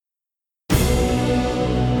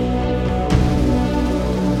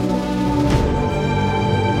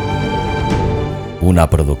una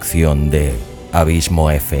producción de Abismo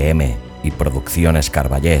FM y Producciones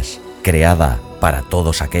Carballés, creada para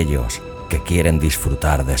todos aquellos que quieren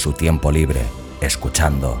disfrutar de su tiempo libre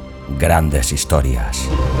escuchando grandes historias.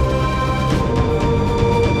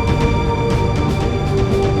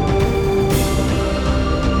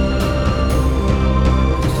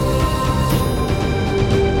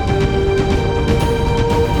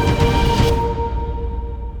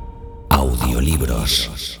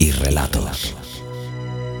 Audiolibros y relatos.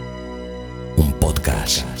 Un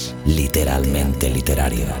podcast literalmente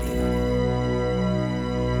literario.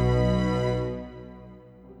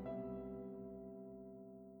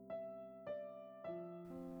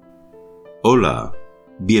 Hola,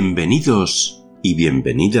 bienvenidos y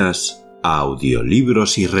bienvenidas a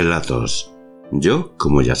Audiolibros y Relatos. Yo,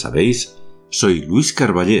 como ya sabéis, soy Luis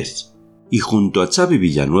Carball y junto a Xavi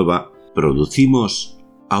Villanueva producimos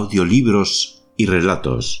Audiolibros y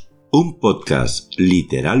Relatos, un podcast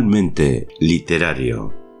literalmente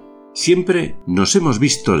literario. Siempre nos hemos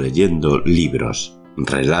visto leyendo libros,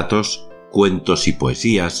 relatos, cuentos y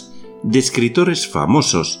poesías de escritores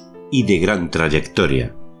famosos y de gran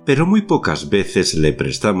trayectoria, pero muy pocas veces le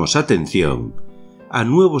prestamos atención a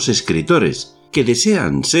nuevos escritores que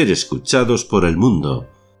desean ser escuchados por el mundo.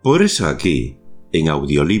 Por eso aquí, en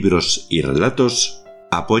Audiolibros y Relatos,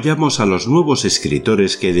 apoyamos a los nuevos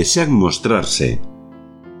escritores que desean mostrarse.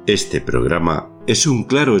 Este programa es un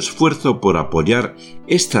claro esfuerzo por apoyar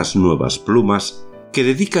estas nuevas plumas que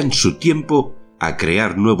dedican su tiempo a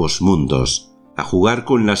crear nuevos mundos, a jugar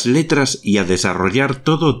con las letras y a desarrollar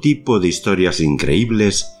todo tipo de historias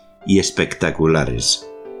increíbles y espectaculares.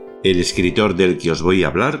 El escritor del que os voy a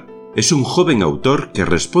hablar es un joven autor que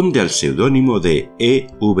responde al seudónimo de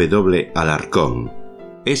E.W.Alarcón.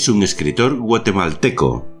 Es un escritor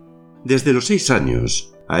guatemalteco. Desde los 6 años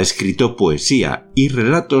ha escrito poesía y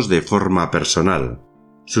relatos de forma personal.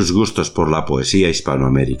 Sus gustos por la poesía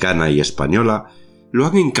hispanoamericana y española lo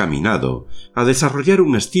han encaminado a desarrollar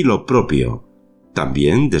un estilo propio.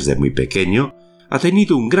 También, desde muy pequeño, ha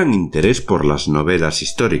tenido un gran interés por las novelas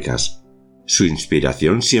históricas. Su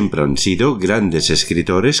inspiración siempre han sido grandes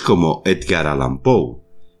escritores como Edgar Allan Poe,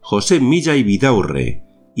 José Milla y Vidaurre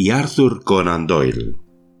y Arthur Conan Doyle.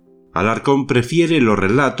 Alarcón prefiere los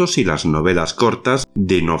relatos y las novelas cortas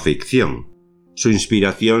de no ficción. Su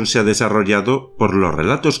inspiración se ha desarrollado por los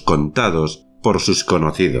relatos contados por sus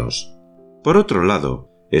conocidos. Por otro lado,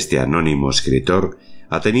 este anónimo escritor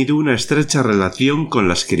ha tenido una estrecha relación con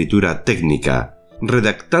la escritura técnica,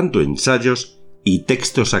 redactando ensayos y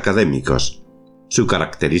textos académicos. Su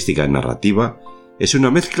característica narrativa es una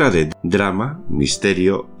mezcla de drama,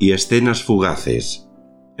 misterio y escenas fugaces.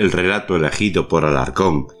 El relato elegido por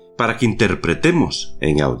Alarcón para que interpretemos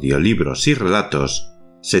en Audiolibros y Relatos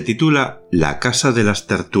se titula La casa de las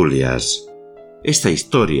tertulias. Esta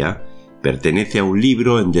historia pertenece a un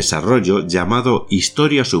libro en desarrollo llamado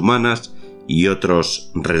Historias humanas y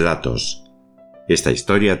otros relatos. Esta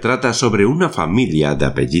historia trata sobre una familia de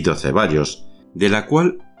apellido Ceballos, de la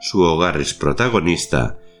cual su hogar es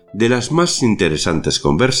protagonista de las más interesantes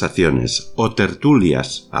conversaciones o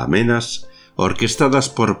tertulias amenas orquestadas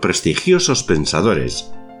por prestigiosos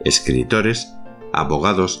pensadores, escritores,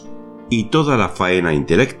 abogados y toda la faena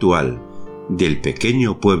intelectual del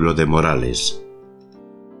pequeño pueblo de Morales.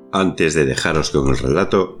 Antes de dejaros con el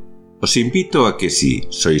relato, os invito a que si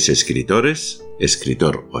sois escritores,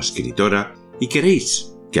 escritor o escritora, y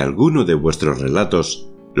queréis que alguno de vuestros relatos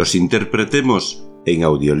los interpretemos en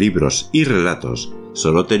Audiolibros y Relatos,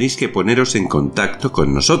 solo tenéis que poneros en contacto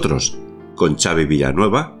con nosotros, con Xavi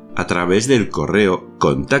Villanueva, a través del correo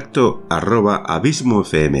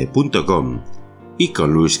contacto@abismofm.com y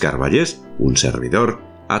con Luis Carball, un servidor,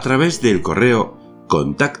 a través del correo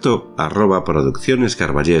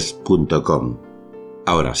contacto@produccionescarballés.com.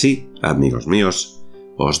 Ahora sí, amigos míos,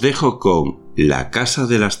 os dejo con La casa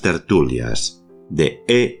de las tertulias, de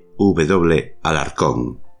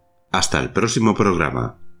E.W.Alarcón. Hasta el próximo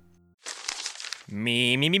programa.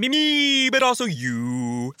 Me, but also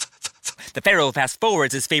you. The Pharaoh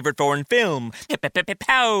fast-forwards his favorite foreign film,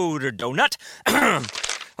 Powder Donut.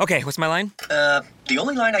 Okay, what's my line? The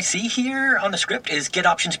only line I see here on the script is get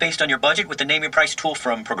options based on your budget with the Name Your Price tool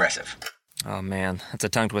from Progressive. Oh man, that's a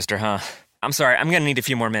tongue twister, huh? I'm sorry, I'm gonna need a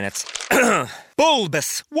few more minutes.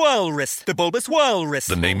 Bulbous Walrus, the Bulbous Walrus.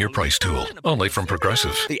 The Name Your Price tool, only from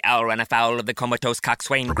Progressive. The owl ran afoul of the comatose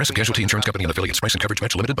coxswain. Progressive Casualty Insurance Company and affiliates. Price and coverage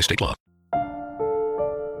match limited by state law.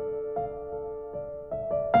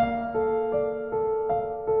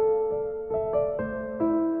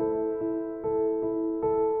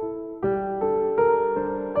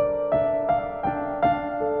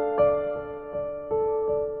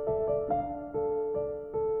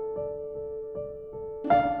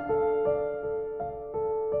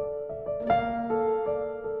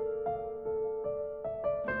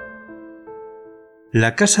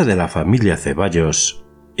 La casa de la familia Ceballos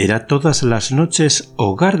era todas las noches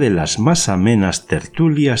hogar de las más amenas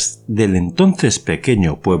tertulias del entonces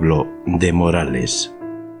pequeño pueblo de Morales.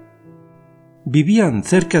 Vivían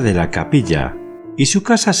cerca de la capilla y su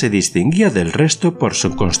casa se distinguía del resto por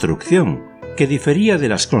su construcción, que difería de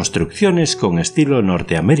las construcciones con estilo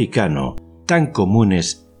norteamericano tan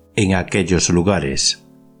comunes en aquellos lugares.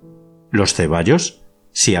 Los Ceballos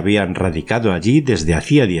se habían radicado allí desde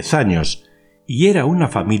hacía 10 años y era una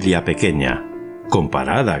familia pequeña,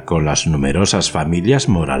 comparada con las numerosas familias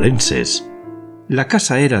moralenses. La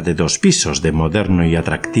casa era de 2 pisos de moderno y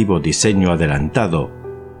atractivo diseño adelantado,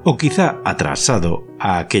 o quizá atrasado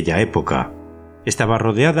a aquella época. Estaba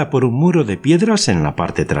rodeada por un muro de piedras en la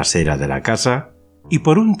parte trasera de la casa y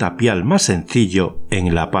por un tapial más sencillo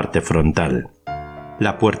en la parte frontal.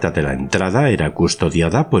 La puerta de la entrada era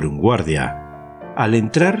custodiada por un guardia. Al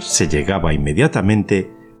entrar se llegaba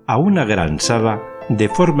inmediatamente a una gran sala de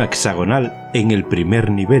forma hexagonal en el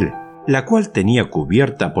primer nivel, la cual tenía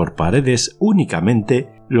cubierta por paredes únicamente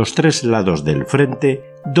los 3 lados del frente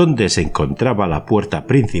donde se encontraba la puerta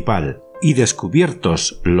principal, y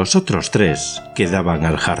descubiertos los otros 3 que daban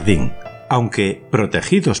al jardín, aunque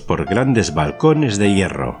protegidos por grandes balcones de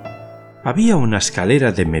hierro. Había una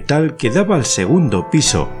escalera de metal que daba al segundo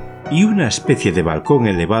piso y una especie de balcón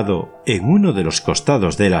elevado en uno de los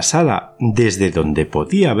costados de la sala, desde donde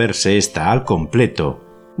podía verse esta al completo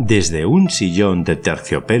desde un sillón de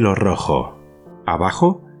terciopelo rojo.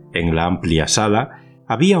 Abajo, en la amplia sala,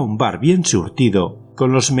 había un bar bien surtido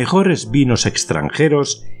con los mejores vinos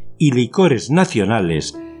extranjeros y licores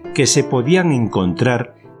nacionales que se podían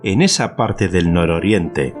encontrar en esa parte del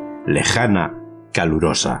nororiente, lejana,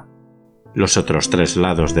 calurosa. Los otros 3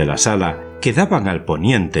 lados de la sala, que daban al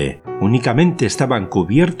poniente, únicamente estaban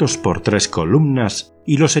cubiertos por 3 columnas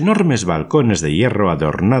y los enormes balcones de hierro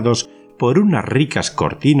adornados por unas ricas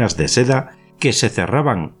cortinas de seda que se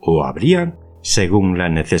cerraban o abrían según la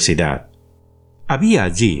necesidad. Había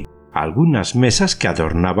allí algunas mesas que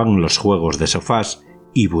adornaban los juegos de sofás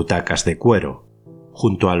y butacas de cuero.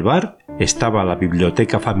 Junto al bar estaba la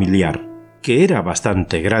biblioteca familiar, que era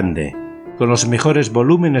bastante grande, con los mejores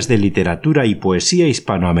volúmenes de literatura y poesía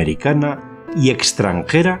hispanoamericana y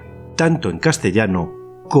extranjera, tanto en castellano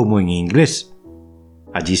como en inglés.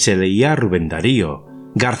 Allí se leía Rubén Darío,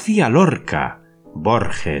 García Lorca,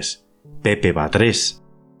 Borges, Pepe Batrés,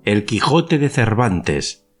 El Quijote de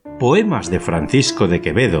Cervantes, poemas de Francisco de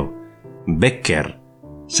Quevedo, Bécquer,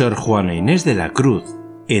 Sor Juana Inés de la Cruz,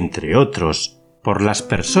 entre otros, por las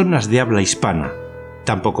personas de habla hispana.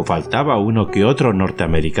 Tampoco faltaba uno que otro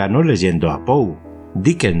norteamericano leyendo a Poe,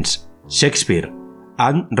 Dickens, Shakespeare,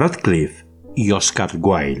 Anne Radcliffe y Oscar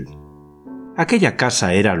Wilde. Aquella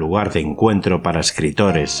casa era lugar de encuentro para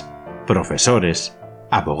escritores, profesores,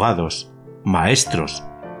 abogados, maestros,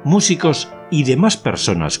 músicos y demás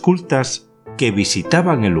personas cultas que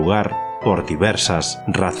visitaban el lugar por diversas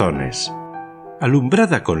razones.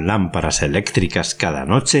 Alumbrada con lámparas eléctricas cada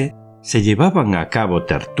noche, se llevaban a cabo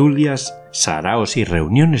tertulias, saraos y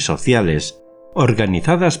reuniones sociales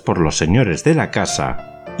organizadas por los señores de la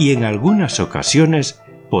casa y en algunas ocasiones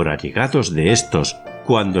por allegados de estos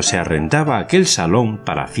cuando se arrendaba aquel salón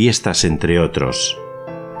para fiestas entre otros.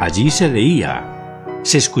 Allí se leía,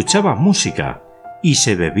 se escuchaba música y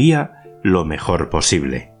se bebía lo mejor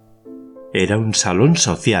posible. Era un salón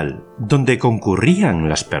social donde concurrían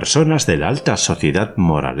las personas de la alta sociedad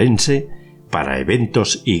moralense para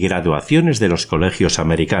eventos y graduaciones de los colegios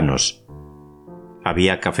americanos.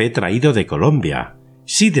 Había café traído de Colombia,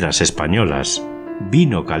 sidras españolas,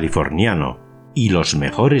 vino californiano y los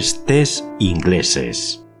mejores tés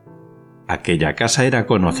ingleses. Aquella casa era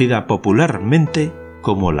conocida popularmente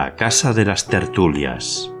como la Casa de las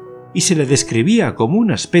Tertulias, y se le describía como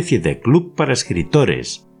una especie de club para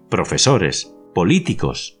escritores, profesores,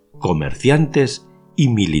 políticos, comerciantes y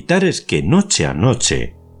militares que noche a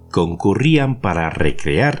noche concurrían para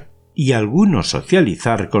recrear y algunos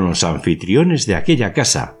socializar con los anfitriones de aquella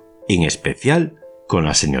casa, en especial con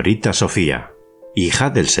la señorita Sofía, hija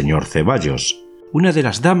del señor Ceballos, una de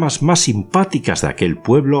las damas más simpáticas de aquel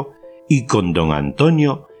pueblo, y con don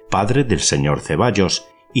Antonio, padre del señor Ceballos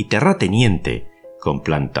y terrateniente, con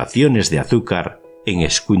plantaciones de azúcar en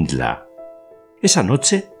Escuintla. Esa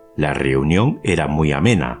noche la reunión era muy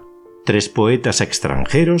amena. 3 poetas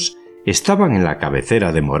extranjeros estaban en la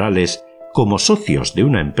cabecera de Morales como socios de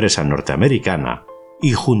una empresa norteamericana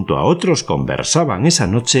y junto a otros conversaban esa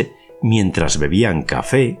noche mientras bebían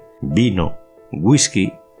café, vino,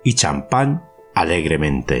 whisky y champán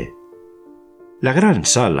alegremente. La gran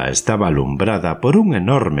sala estaba alumbrada por un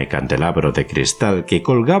enorme candelabro de cristal que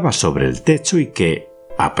colgaba sobre el techo y que,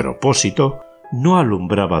 a propósito, no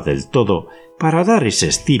alumbraba del todo para dar ese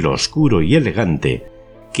estilo oscuro y elegante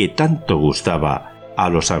que tanto gustaba a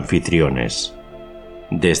los anfitriones.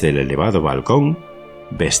 Desde el elevado balcón,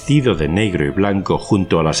 vestido de negro y blanco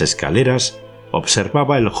junto a las escaleras,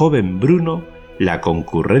 observaba el joven Bruno la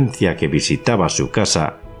concurrencia que visitaba su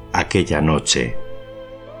casa aquella noche.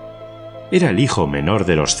 Era el hijo menor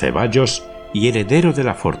de los Ceballos y heredero de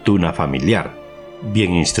la fortuna familiar,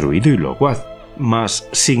 bien instruido y locuaz, mas,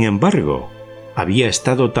 sin embargo, había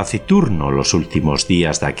estado taciturno los últimos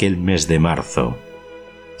días de aquel mes de marzo.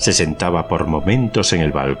 Se sentaba por momentos en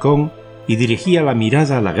el balcón y dirigía la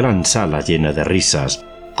mirada a la gran sala llena de risas,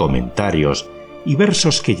 comentarios y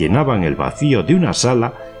versos que llenaban el vacío de una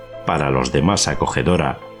sala para los demás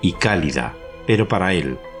acogedora y cálida, pero para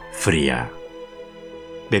él fría.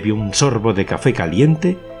 Bebió un sorbo de café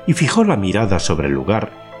caliente y fijó la mirada sobre el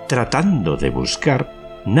lugar, tratando de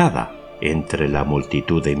buscar nada entre la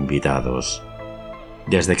multitud de invitados.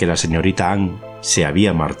 Desde que la señorita Anne se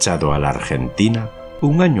había marchado a la Argentina,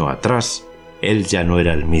 un año atrás, él ya no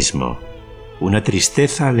era el mismo. Una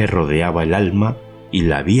tristeza le rodeaba el alma y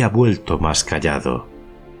la había vuelto más callado.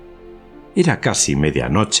 Era casi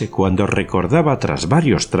medianoche cuando recordaba tras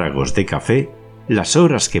varios tragos de café las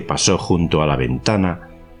horas que pasó junto a la ventana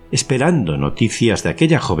esperando noticias de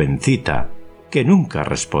aquella jovencita que nunca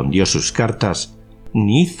respondió sus cartas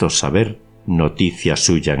ni hizo saber noticia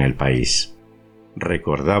suya en el país.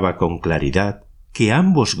 Recordaba con claridad que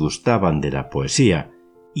ambos gustaban de la poesía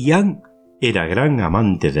y Anne era gran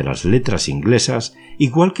amante de las letras inglesas,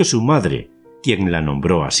 igual que su madre, quien la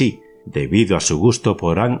nombró así, debido a su gusto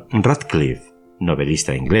por Anne Radcliffe,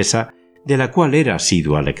 novelista inglesa, de la cual era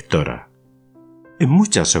asidua lectora. En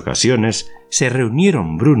muchas ocasiones se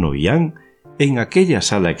reunieron Bruno y Anne en aquella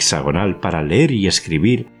sala hexagonal para leer y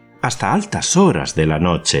escribir hasta altas horas de la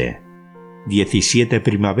noche. 17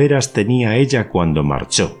 primaveras tenía ella cuando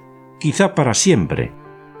marchó, quizá para siempre,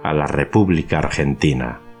 a la República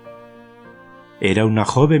Argentina. Era una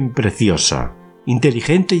joven preciosa,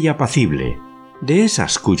 inteligente y apacible, de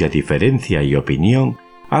esas cuya diferencia y opinión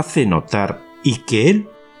hace notar y que él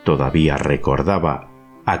todavía recordaba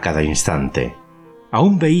a cada instante.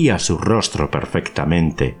 Aún veía su rostro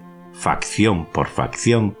perfectamente, facción por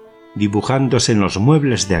facción, dibujándose en los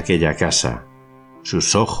muebles de aquella casa.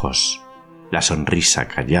 Sus ojos, la sonrisa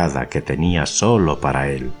callada que tenía solo para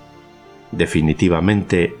él.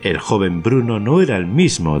 Definitivamente, el joven Bruno no era el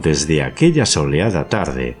mismo desde aquella soleada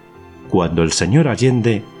tarde, cuando el señor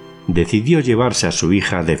Allende decidió llevarse a su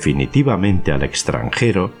hija definitivamente al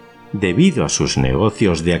extranjero debido a sus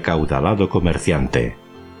negocios de acaudalado comerciante.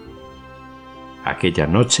 Aquella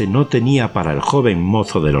noche no tenía para el joven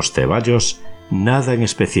mozo de los Ceballos nada en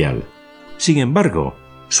especial. Sin embargo,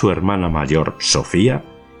 su hermana mayor, Sofía,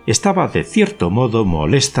 estaba de cierto modo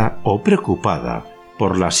molesta o preocupada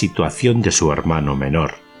por la situación de su hermano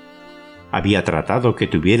menor. Había tratado que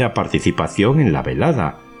tuviera participación en la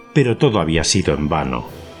velada, pero todo había sido en vano.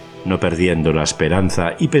 No perdiendo la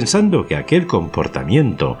esperanza y pensando que aquel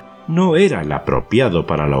comportamiento no era el apropiado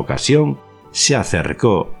para la ocasión, se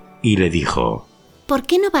acercó y le dijo: ¿Por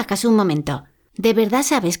qué no bajas un momento? ¿De verdad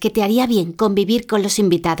sabes que te haría bien convivir con los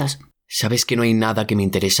invitados? Sabes que no hay nada que me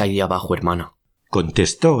interesa ahí abajo, hermana,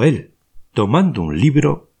 contestó él, tomando un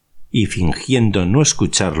libro y fingiendo no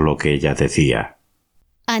escuchar lo que ella decía.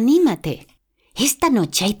 Anímate. Esta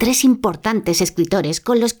noche hay 3 importantes escritores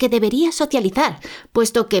con los que deberías socializar,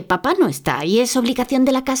 puesto que papá no está y es obligación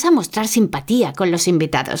de la casa mostrar simpatía con los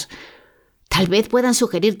invitados. Tal vez puedan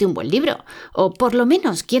sugerirte un buen libro, o por lo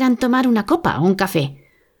menos quieran tomar una copa o un café.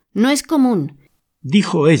 No es común,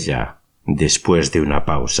 dijo ella, después de una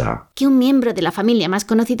pausa, que un miembro de la familia más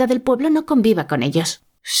conocida del pueblo no conviva con ellos.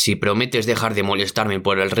 Si prometes dejar de molestarme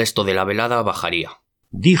por el resto de la velada, bajaría,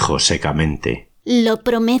 dijo secamente. Lo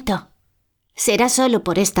prometo. Será solo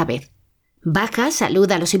por esta vez. Baja,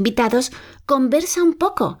 saluda a los invitados, conversa un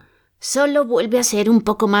poco. Solo vuelve a ser un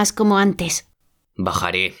poco más como antes.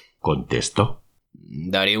 Bajaré, contestó.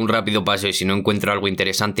 Daré un rápido paseo y si no encuentro algo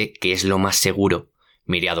interesante, que es lo más seguro,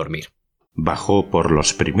 me iré a dormir. Bajó por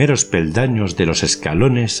los primeros peldaños de los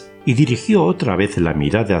escalones y dirigió otra vez la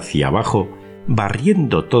mirada hacia abajo,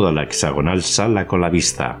 barriendo toda la hexagonal sala con la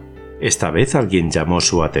vista. Esta vez alguien llamó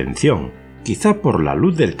su atención, quizá por la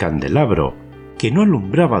luz del candelabro, que no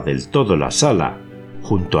alumbraba del todo la sala.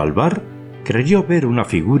 Junto al bar, creyó ver una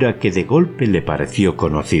figura que de golpe le pareció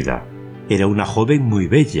conocida. Era una joven muy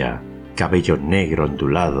bella, cabello negro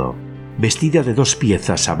ondulado, vestida de 2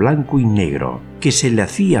 piezas a blanco y negro, que se le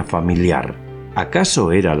hacía familiar.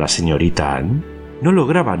 ¿Acaso era la señorita Anne? No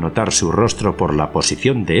lograba notar su rostro por la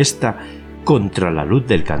posición de ésta contra la luz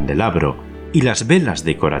del candelabro y las velas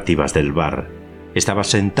decorativas del bar. Estaba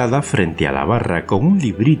sentada frente a la barra con un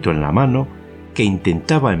librito en la mano que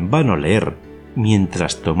intentaba en vano leer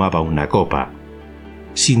mientras tomaba una copa.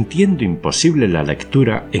 Sintiendo imposible la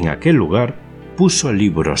lectura en aquel lugar, puso el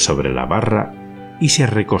libro sobre la barra y se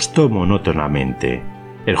recostó monótonamente.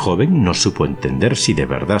 El joven no supo entender si de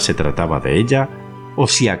verdad se trataba de ella o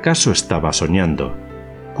si acaso estaba soñando.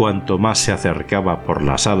 Cuanto más se acercaba por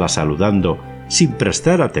la sala saludando sin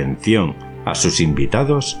prestar atención a sus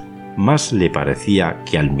invitados, más le parecía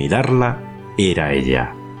que al mirarla era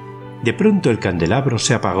ella. De pronto el candelabro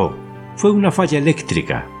se apagó. Fue una falla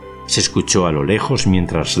eléctrica. Se escuchó a lo lejos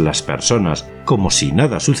mientras las personas, como si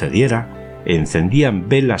nada sucediera, encendían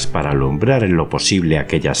velas para alumbrar en lo posible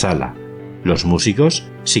aquella sala. Los músicos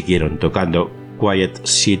siguieron tocando Quiet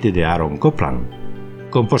City de Aaron Copland,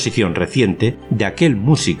 composición reciente de aquel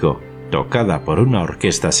músico, tocada por una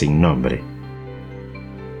orquesta sin nombre.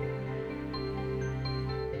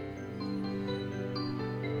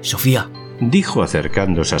 Sofía, dijo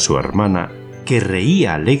acercándose a su hermana, que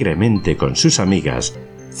reía alegremente con sus amigas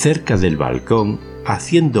cerca del balcón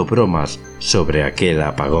haciendo bromas sobre aquel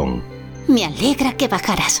apagón. Me alegra que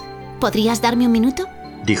bajaras. ¿Podrías darme un minuto?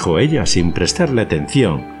 Dijo ella sin prestarle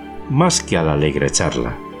atención, más que a la alegre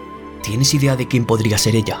charla. ¿tienes idea de quién podría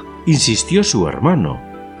ser ella? Insistió su hermano.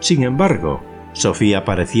 Sin embargo, Sofía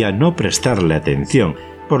parecía no prestarle atención,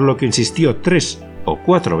 por lo que insistió 3 o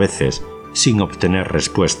 4 veces sin obtener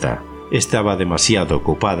respuesta. Estaba demasiado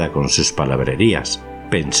ocupada con sus palabrerías,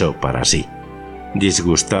 pensó para sí.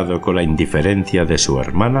 Disgustado con la indiferencia de su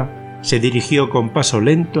hermana, se dirigió con paso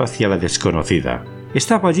lento hacia la desconocida.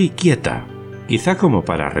 Estaba allí quieta, quizá como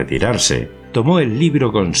para retirarse. Tomó el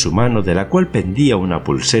libro con su mano, de la cual pendía una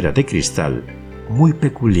pulsera de cristal muy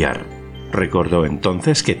peculiar. Recordó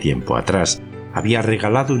entonces que tiempo atrás había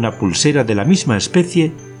regalado una pulsera de la misma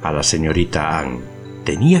especie a la señorita Anne.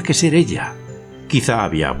 Tenía que ser ella. Quizá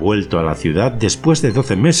había vuelto a la ciudad después de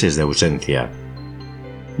 12 meses de ausencia.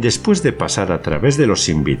 Después de pasar a través de los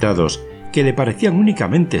invitados, que le parecían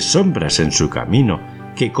únicamente sombras en su camino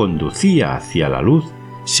que conducía hacia la luz,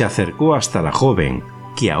 se acercó hasta la joven,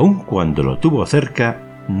 que aun cuando lo tuvo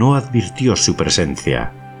cerca, no advirtió su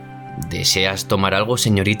presencia. ¿Deseas tomar algo,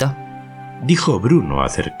 señorita? Dijo Bruno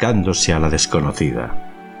acercándose a la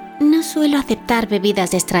desconocida. No suelo aceptar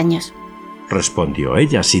bebidas de extraños, respondió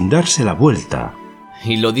ella sin darse la vuelta.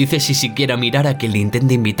 Y lo dice si siquiera mirar a quien le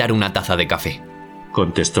intente invitar una taza de café,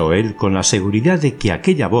 contestó él con la seguridad de que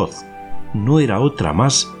aquella voz no era otra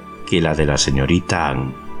más que la de la señorita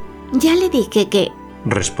Anne. Ya le dije que...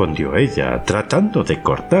 respondió ella, tratando de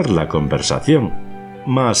cortar la conversación,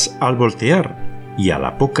 mas al voltear y a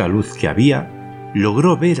la poca luz que había,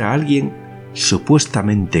 logró ver a alguien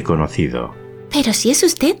supuestamente conocido. Pero si es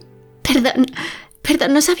usted.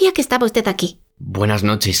 Perdón, no sabía que estaba usted aquí. Buenas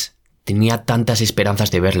noches. Tenía tantas esperanzas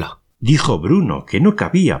de verla, dijo Bruno, que no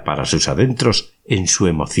cabía para sus adentros en su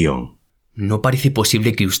emoción. No parece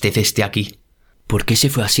posible que usted esté aquí. ¿Por qué se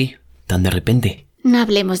fue así, tan de repente? No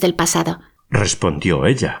hablemos del pasado, respondió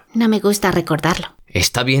ella. No me gusta recordarlo.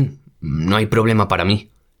 Está bien, no hay problema para mí.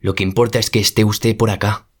 Lo que importa es que esté usted por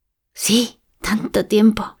acá. Sí, tanto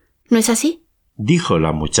tiempo. ¿No es así? Dijo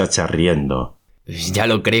la muchacha riendo. Ya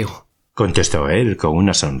lo creo, contestó él con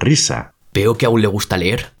una sonrisa. Veo que aún le gusta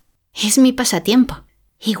leer. Es mi pasatiempo,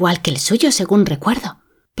 igual que el suyo según recuerdo.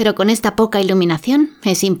 Pero con esta poca iluminación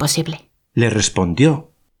es imposible. Le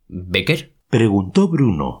respondió. ¿Becker? Preguntó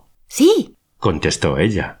Bruno. Sí, contestó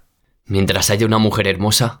ella. Mientras haya una mujer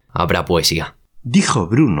hermosa, habrá poesía, dijo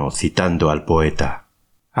Bruno citando al poeta.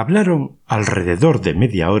 Hablaron alrededor de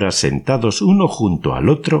media hora sentados uno junto al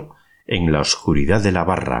otro en la oscuridad de la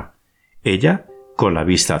barra. Ella con la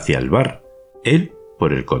vista hacia el bar, él,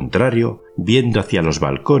 por el contrario, viendo hacia los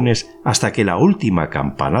balcones hasta que la última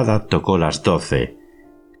campanada tocó las 12.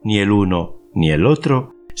 Ni el uno ni el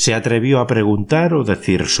otro se atrevió a preguntar o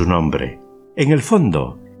decir su nombre. En el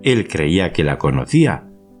fondo, él creía que la conocía,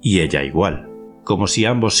 y ella igual, como si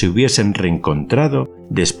ambos se hubiesen reencontrado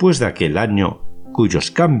después de aquel año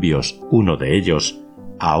cuyos cambios uno de ellos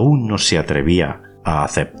aún no se atrevía a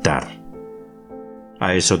aceptar.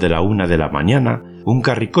 A eso de la 1 de la mañana, un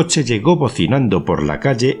carricoche llegó bocinando por la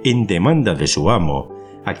calle en demanda de su amo,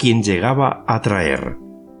 a quien llegaba a traer.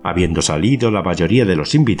 Habiendo salido la mayoría de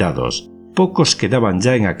los invitados, pocos quedaban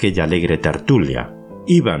ya en aquella alegre tertulia.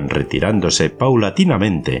 Iban retirándose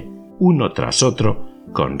paulatinamente, uno tras otro,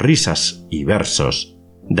 con risas y versos,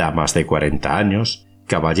 damas de 40 años,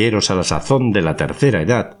 caballeros a la sazón de la tercera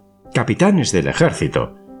edad, capitanes del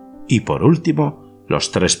ejército, y por último,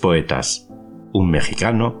 los 3 poetas, un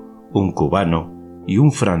mexicano, un cubano y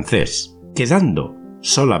un francés, quedando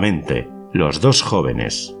solamente los 2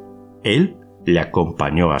 jóvenes. Él, le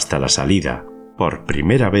acompañó hasta la salida. Por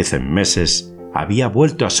primera vez en meses, había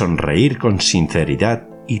vuelto a sonreír con sinceridad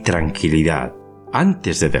y tranquilidad.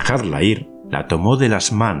 Antes de dejarla ir, la tomó de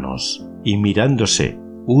las manos y mirándose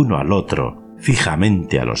uno al otro,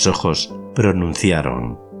 fijamente a los ojos,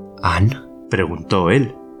 pronunciaron: ¿Anne? Preguntó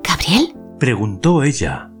él. ¿Gabriel? Preguntó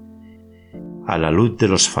ella. A la luz de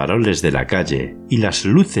los faroles de la calle y las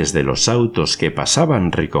luces de los autos que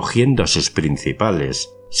pasaban recogiendo a sus principales,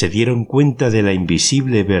 se dieron cuenta de la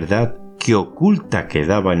invisible verdad que oculta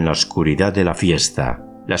quedaba en la oscuridad de la fiesta.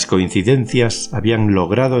 Las coincidencias habían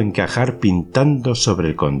logrado encajar pintando sobre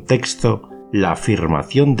el contexto la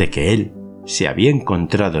afirmación de que él se había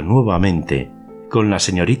encontrado nuevamente con la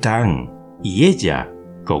señorita Anne y ella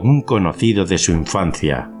con un conocido de su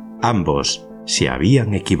infancia. Ambos se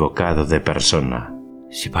habían equivocado de persona.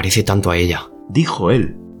 Se parece tanto a ella, dijo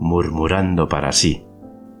él, murmurando para sí.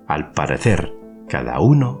 Al parecer, cada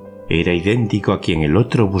uno era idéntico a quien el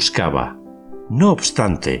otro buscaba. No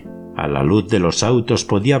obstante, a la luz de los autos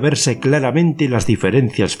podía verse claramente las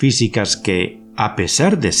diferencias físicas que, a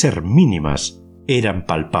pesar de ser mínimas, eran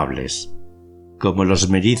palpables. Como los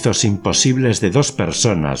mellizos imposibles de dos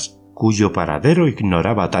personas cuyo paradero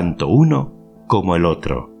ignoraba tanto uno como el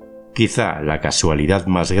otro. Quizá la casualidad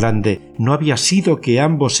más grande no había sido que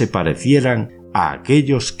ambos se parecieran a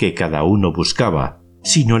aquellos que cada uno buscaba,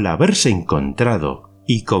 sino el haberse encontrado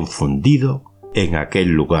y confundido en aquel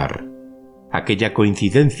lugar. Aquella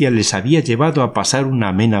coincidencia les había llevado a pasar una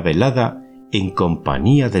amena velada en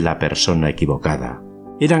compañía de la persona equivocada.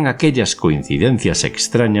 Eran aquellas coincidencias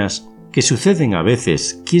extrañas que suceden a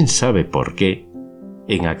veces, quién sabe por qué,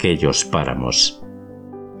 en aquellos páramos.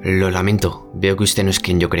 Lo lamento, veo que usted no es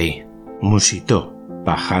quien yo creí, musitó,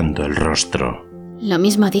 bajando el rostro. Lo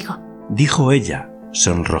mismo digo, dijo ella,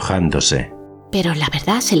 sonrojándose. pero la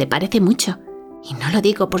verdad se le parece mucho. Y no lo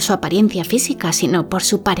digo por su apariencia física, sino por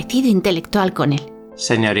su parecido intelectual con él.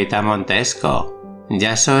 Señorita Montesco,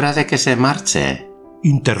 ya es hora de que se marche,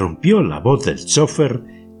 interrumpió la voz del chófer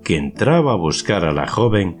que entraba a buscar a la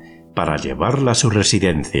joven para llevarla a su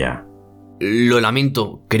residencia. Lo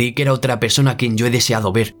lamento, creí que era otra persona a quien yo he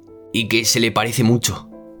deseado ver, y que se le parece mucho,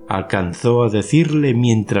 alcanzó a decirle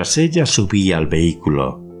mientras ella subía al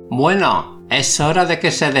vehículo. Bueno, es hora de que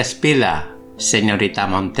se despida, señorita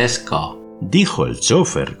Montesco, dijo el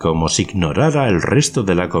chófer como si ignorara el resto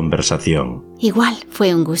de la conversación. Igual,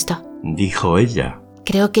 fue un gusto, dijo ella.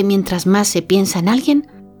 Creo que mientras más se piensa en alguien,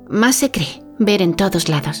 más se cree ver en todos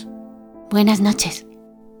lados. Buenas noches.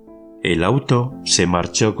 El auto se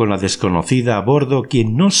marchó con la desconocida a bordo,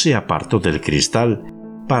 quien no se apartó del cristal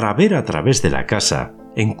para ver a través de la casa,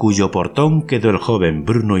 en cuyo portón quedó el joven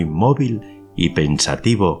Bruno inmóvil y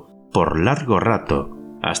pensativo por largo rato,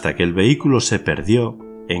 hasta que el vehículo se perdió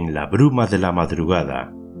en la bruma de la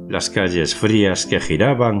madrugada. Las calles frías que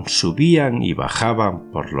giraban, subían y bajaban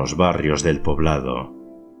por los barrios del poblado.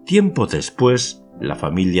 Tiempo después, la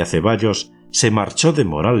familia Ceballos se marchó de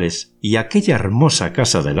Morales y aquella hermosa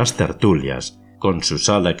casa de las tertulias, con su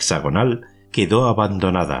sala hexagonal, quedó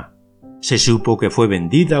abandonada. Se supo que fue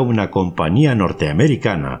vendida a una compañía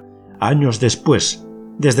norteamericana. Años después,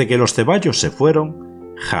 desde que los Ceballos se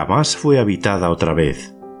fueron, jamás fue habitada otra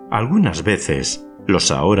vez. Algunas veces,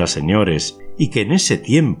 los ahora señores, y que en ese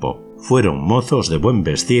tiempo fueron mozos de buen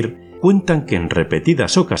vestir, cuentan que en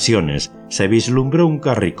repetidas ocasiones se vislumbró un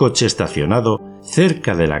carricoche estacionado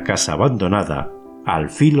cerca de la casa abandonada, al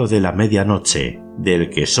filo de la medianoche, del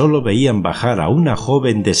que sólo veían bajar a una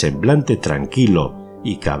joven de semblante tranquilo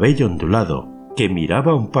y cabello ondulado, que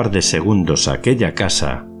miraba un par de segundos aquella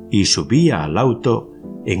casa y subía al auto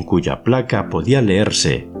en cuya placa podía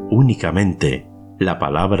leerse únicamente la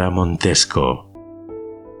palabra Montesco.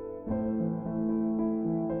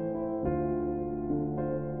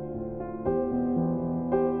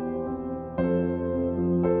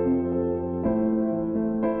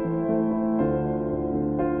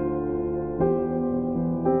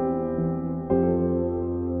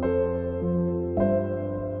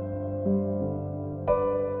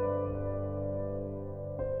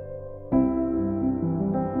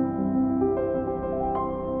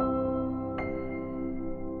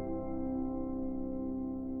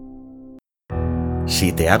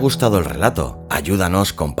 Si te ha gustado el relato,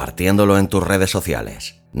 ayúdanos compartiéndolo en tus redes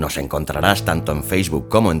sociales. Nos encontrarás tanto en Facebook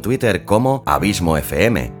como en Twitter como Abismo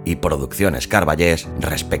FM y Producciones Carballés,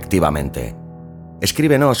 respectivamente.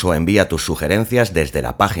 Escríbenos o envía tus sugerencias desde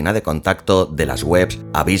la página de contacto de las webs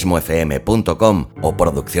abismofm.com o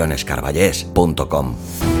produccionescarballés.com.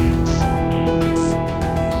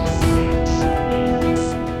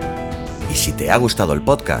 Y si te te ha gustado el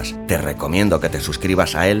podcast, te recomiendo que te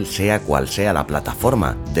suscribas a él sea cual sea la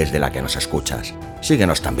plataforma desde la que nos escuchas.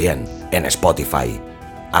 Síguenos también en Spotify.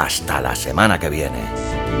 Hasta la semana que viene.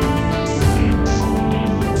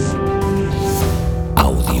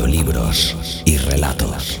 Audiolibros y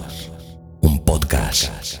relatos. Un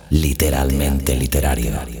podcast literalmente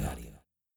literario.